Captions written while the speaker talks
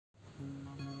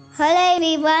Hello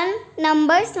everyone,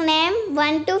 numbers name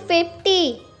 1 to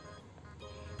 50.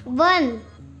 1.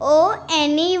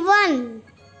 O-N-E 1.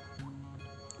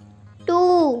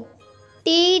 2.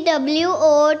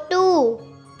 T-W-O 2.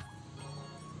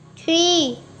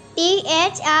 3.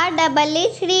 T-H-R-E-E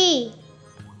 3.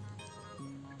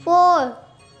 4.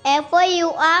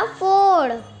 F-O-U-R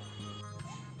 4.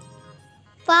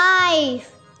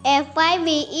 5.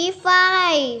 F-I-V-E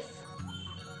 5.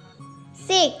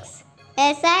 6.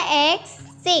 S-I-X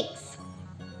 6.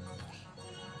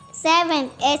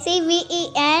 7.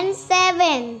 S-E-V-E-N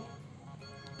 7.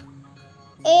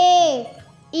 8.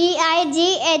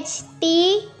 E-I-G-H-T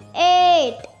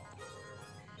 8.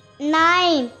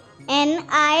 9.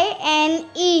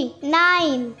 N-I-N-E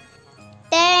 9.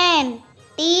 10.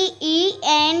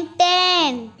 T-E-N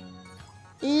 10.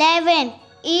 11.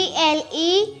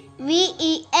 E-L-E-V-E-N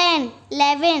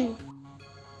 11.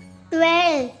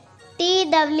 12.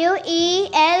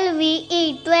 T-W-E-L-V-E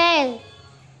 12.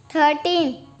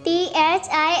 13.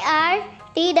 T-H-I-R-T-E-N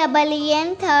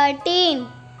 13.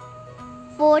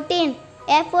 14.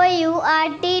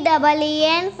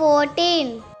 F-O-U-R-T-E-N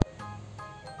 14.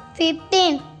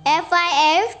 15.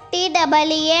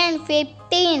 F-I-F-T-E-N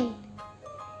 15.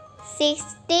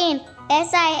 16.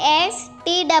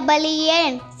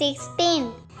 S-I-X-T-E-N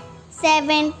 16.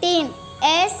 17.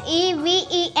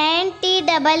 S-E-V-E-N-T-E-N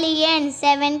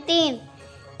 17.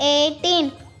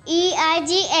 18.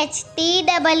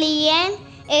 E-I-G-H-T-E-N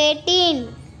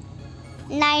 18.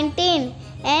 19.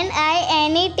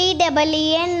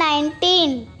 N-I-N-E-T-E-N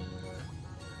 19.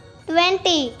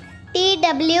 20.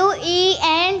 T-W-E-N-T-Y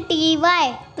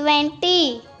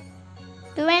 20.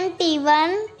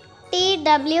 21.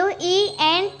 T-W-E-N-T-Y-O-N-E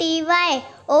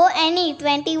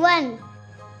 21.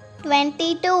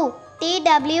 22.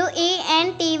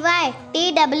 T-W-E-N-T-Y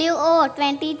T-W-O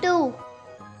 22.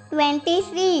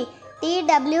 23.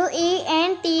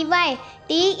 T-W-E-N-T-Y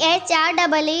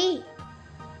T-H-R-E-E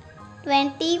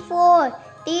 24.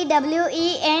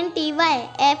 T-W-E-N-T-Y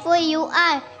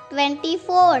F-O-U-R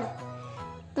 24.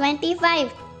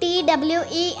 25.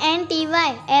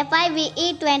 T-W-E-N-T-Y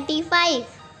F-I-V-E 25.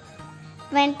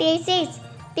 26.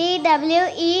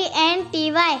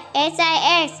 T-W-E-N-T-Y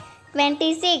S-I-X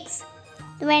 26.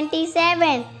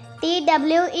 27.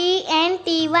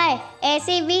 T-W-E-N-T-Y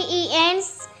S-E-V-E-N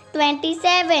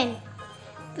 27.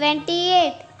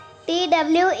 28.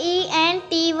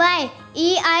 T-W-E-N-T-Y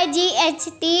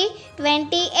E-I-G-H-T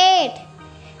 28.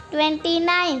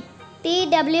 29.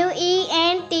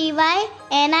 T-W-E-N-T-Y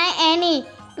N-I-N-E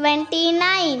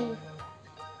 29.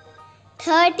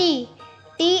 30.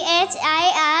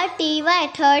 T-H-I-R-T-Y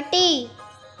 30.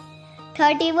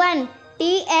 31.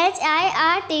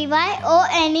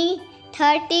 T-H-I-R-T-Y-O-N-E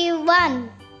 31.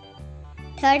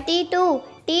 32.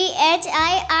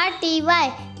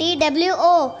 T-H-I-R-T-Y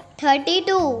T-W-O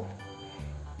 32.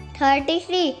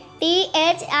 33.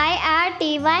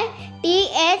 T-H-I-R-T-Y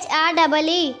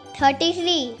T-H-R-E-E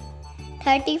 33.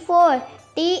 34.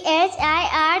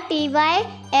 T-H-I-R-T-Y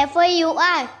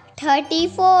F-O-U-R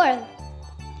 34.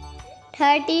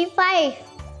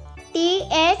 35.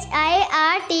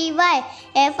 T-H-I-R-T-Y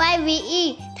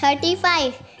F-I-V-E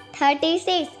 35.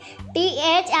 36.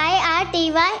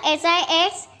 T-H-I-R-T-Y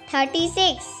S-I-X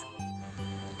 36.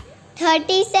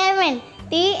 37.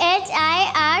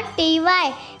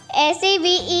 T-H-I-R-T-Y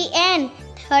S-E-V-E-N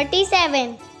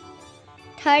 37.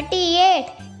 38.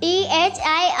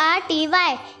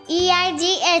 T-H-I-R-T-Y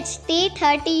E-I-G-H-T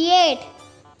 38.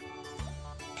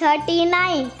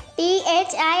 39.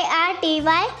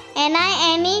 T-H-I-R-T-Y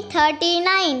N-I-N-E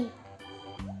 39.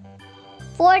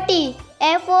 40.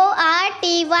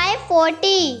 F-O-R-T-Y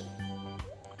 40.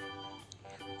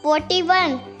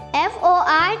 41.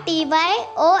 F-O-R-T-Y-O-N-E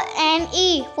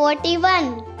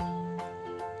 41.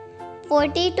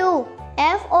 42.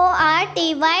 F-O-R-T-Y-T-W-O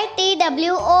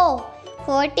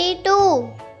 42.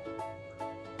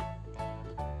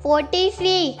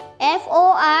 43.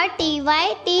 F-O-R-T-Y-T-H-R-E-E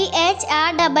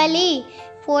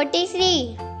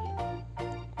 43.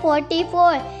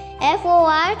 44.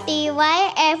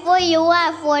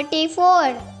 F-O-R-T-Y-F-O-U-R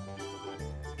 44.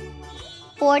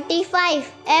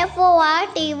 45.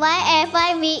 F-O-R-T-Y-F-I-V-E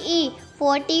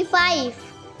 45.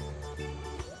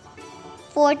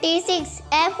 46.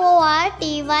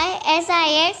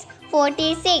 F-O-R-T-Y-S-I-X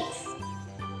 46.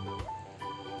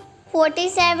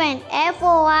 47.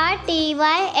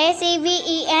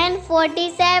 F-O-R-T-Y-S-E-V-E-N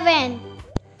 47.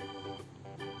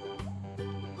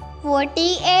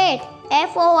 48.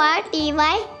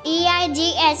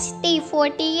 F-O-R-T-Y-E-I-G-H-T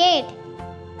 48.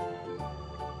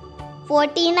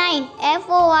 49.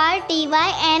 F-O-R-T-Y-N-I-N-E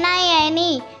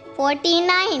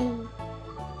 49.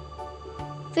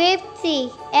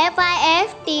 50.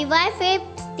 FIFTY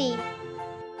 50.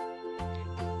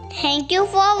 Thank you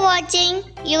for watching.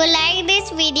 You like this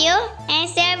video and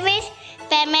share with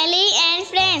family and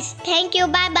friends. Thank you.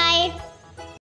 Bye bye.